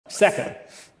second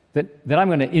that I'm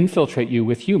going to infiltrate you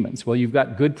with humans. Well, you've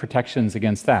got good protections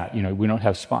against that. You know, we don't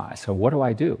have spies. So what do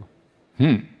I do?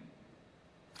 I'm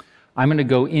going to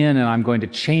go in and I'm going to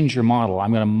change your model.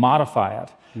 I'm going to modify it.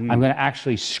 I'm going to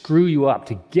actually screw you up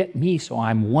to get me so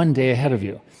I'm one day ahead of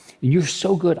you. And you're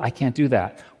so good, I can't do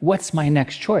that. What's my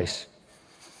next choice?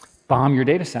 Bomb your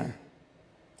data center.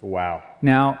 Wow.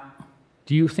 Now,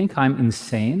 do you think I'm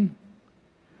insane?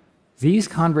 These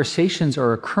conversations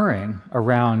are occurring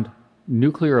around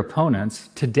nuclear opponents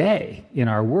today in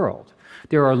our world.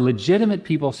 There are legitimate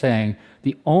people saying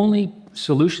the only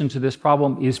solution to this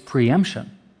problem is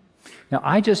preemption. Now,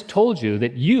 I just told you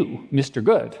that you, Mr.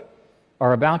 Good,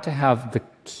 are about to have the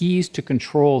keys to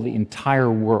control the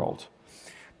entire world,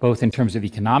 both in terms of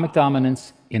economic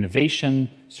dominance, innovation,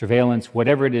 surveillance,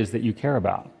 whatever it is that you care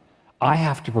about. I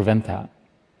have to prevent that.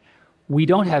 We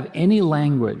don't have any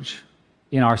language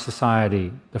in our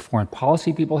society. The foreign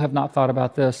policy people have not thought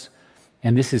about this,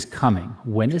 and this is coming.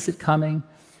 When is it coming?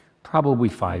 Probably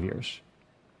 5 years.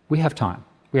 We have time.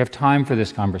 We have time for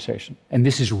this conversation, and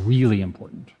this is really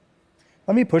important.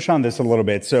 Let me push on this a little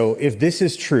bit. So if this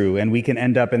is true, and we can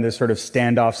end up in this sort of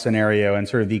standoff scenario and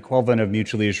sort of the equivalent of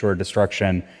mutually assured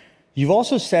destruction, you've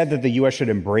also said that the US should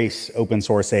embrace open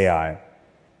source AI,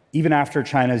 even after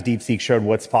China's DeepSeek showed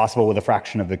what's possible with a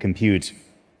fraction of the compute.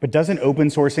 But doesn't open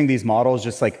sourcing these models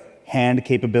just like hand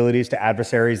capabilities to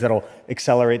adversaries that'll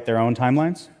accelerate their own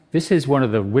timelines? This is one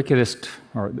of the wickedest,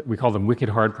 or we call them wicked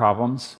hard problems.